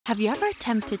Have you ever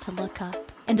attempted to look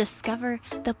up and discover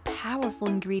the powerful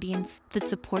ingredients that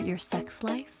support your sex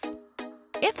life?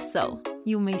 If so,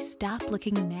 you may stop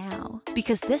looking now,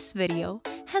 because this video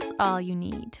has all you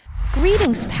need.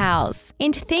 Greetings, pals,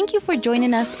 and thank you for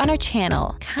joining us on our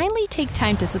channel. Kindly take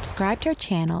time to subscribe to our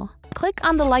channel. Click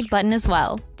on the like button as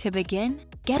well. To begin,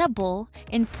 get a bowl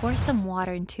and pour some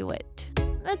water into it.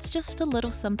 It's just a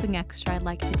little something extra I'd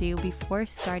like to do before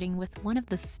starting with one of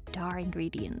the star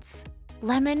ingredients.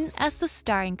 Lemon as the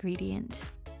star ingredient.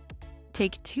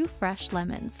 Take 2 fresh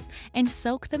lemons and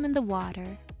soak them in the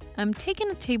water. I'm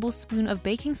taking a tablespoon of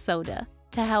baking soda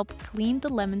to help clean the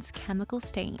lemon's chemical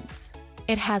stains.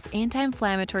 It has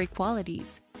anti-inflammatory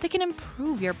qualities that can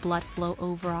improve your blood flow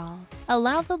overall.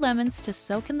 Allow the lemons to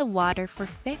soak in the water for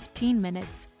 15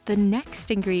 minutes. The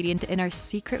next ingredient in our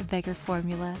secret vigor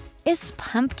formula is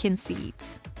pumpkin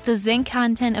seeds. The zinc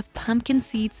content of pumpkin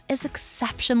seeds is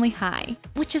exceptionally high,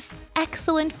 which is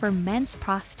excellent for men's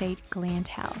prostate gland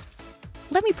health.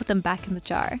 Let me put them back in the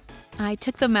jar. I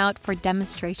took them out for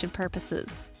demonstration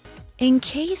purposes. In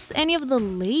case any of the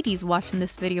ladies watching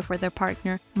this video for their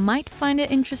partner might find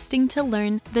it interesting to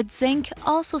learn that zinc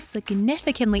also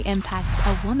significantly impacts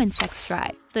a woman's sex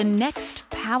drive, the next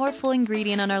powerful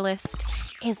ingredient on our list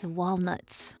is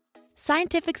walnuts.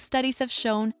 Scientific studies have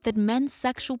shown that men's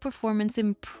sexual performance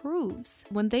improves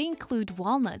when they include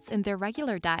walnuts in their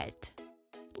regular diet.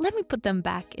 Let me put them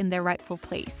back in their rightful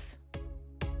place.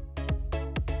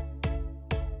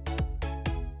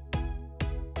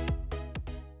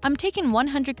 I'm taking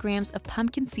 100 grams of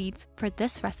pumpkin seeds for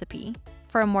this recipe.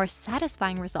 For a more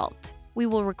satisfying result, we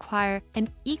will require an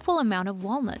equal amount of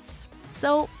walnuts.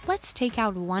 So let's take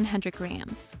out 100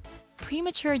 grams.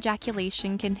 Premature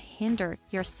ejaculation can hinder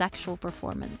your sexual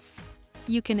performance.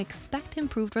 You can expect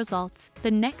improved results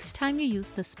the next time you use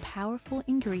this powerful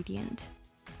ingredient.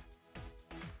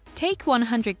 Take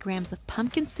 100 grams of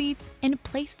pumpkin seeds and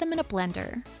place them in a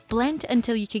blender. Blend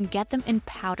until you can get them in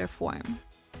powder form.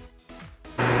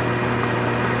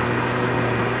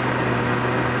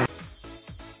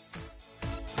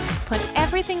 Put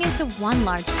everything into one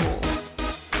large bowl.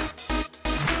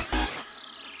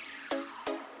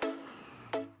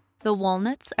 The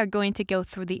walnuts are going to go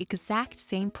through the exact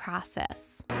same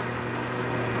process.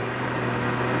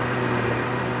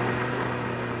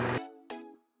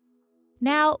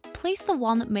 Now, place the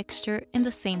walnut mixture in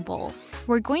the same bowl.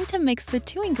 We're going to mix the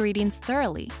 2 ingredients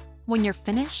thoroughly. When you're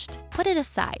finished, put it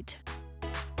aside.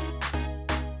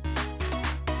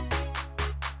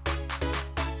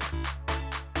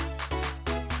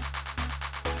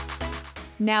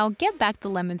 Now get back the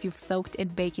lemons you've soaked in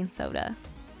baking soda.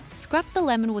 Scrub the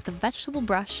lemon with a vegetable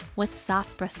brush with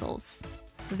soft bristles.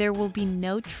 There will be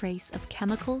no trace of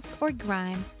chemicals or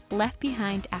grime left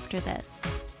behind after this.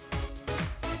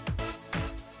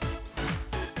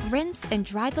 Rinse and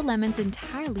dry the lemons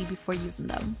entirely before using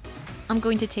them. I'm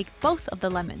going to take both of the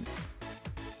lemons.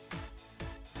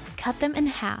 Cut them in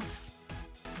half.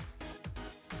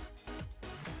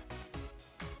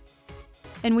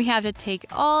 And we have to take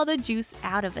all the juice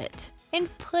out of it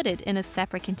and put it in a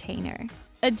separate container.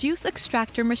 A juice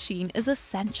extractor machine is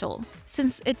essential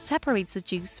since it separates the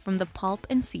juice from the pulp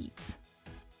and seeds.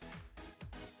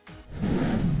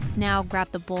 Now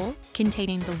grab the bowl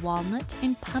containing the walnut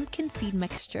and pumpkin seed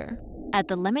mixture. Add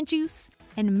the lemon juice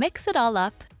and mix it all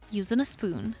up using a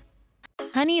spoon.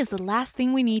 Honey is the last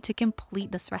thing we need to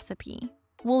complete this recipe.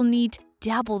 We'll need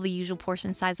double the usual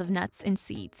portion size of nuts and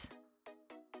seeds.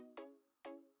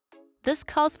 This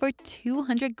calls for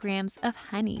 200 grams of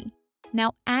honey.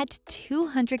 Now add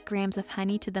 200 grams of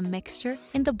honey to the mixture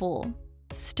in the bowl.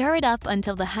 Stir it up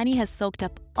until the honey has soaked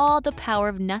up all the power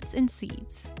of nuts and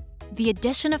seeds. The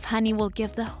addition of honey will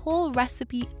give the whole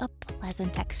recipe a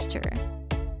pleasant texture.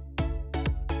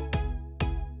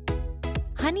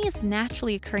 Honey is a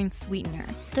naturally occurring sweetener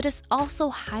that is also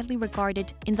highly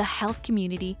regarded in the health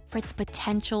community for its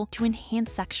potential to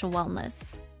enhance sexual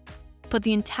wellness. Put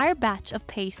the entire batch of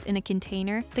paste in a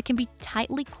container that can be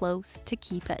tightly closed to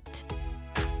keep it.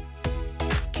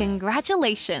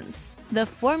 Congratulations! The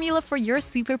formula for your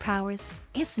superpowers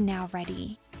is now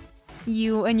ready.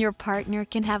 You and your partner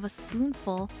can have a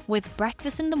spoonful with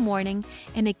breakfast in the morning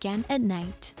and again at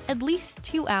night, at least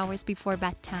 2 hours before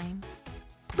bedtime.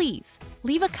 Please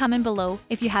leave a comment below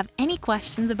if you have any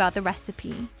questions about the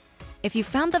recipe. If you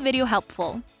found the video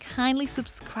helpful, kindly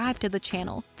subscribe to the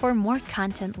channel for more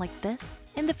content like this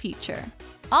in the future.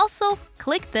 Also,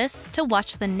 click this to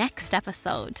watch the next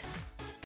episode.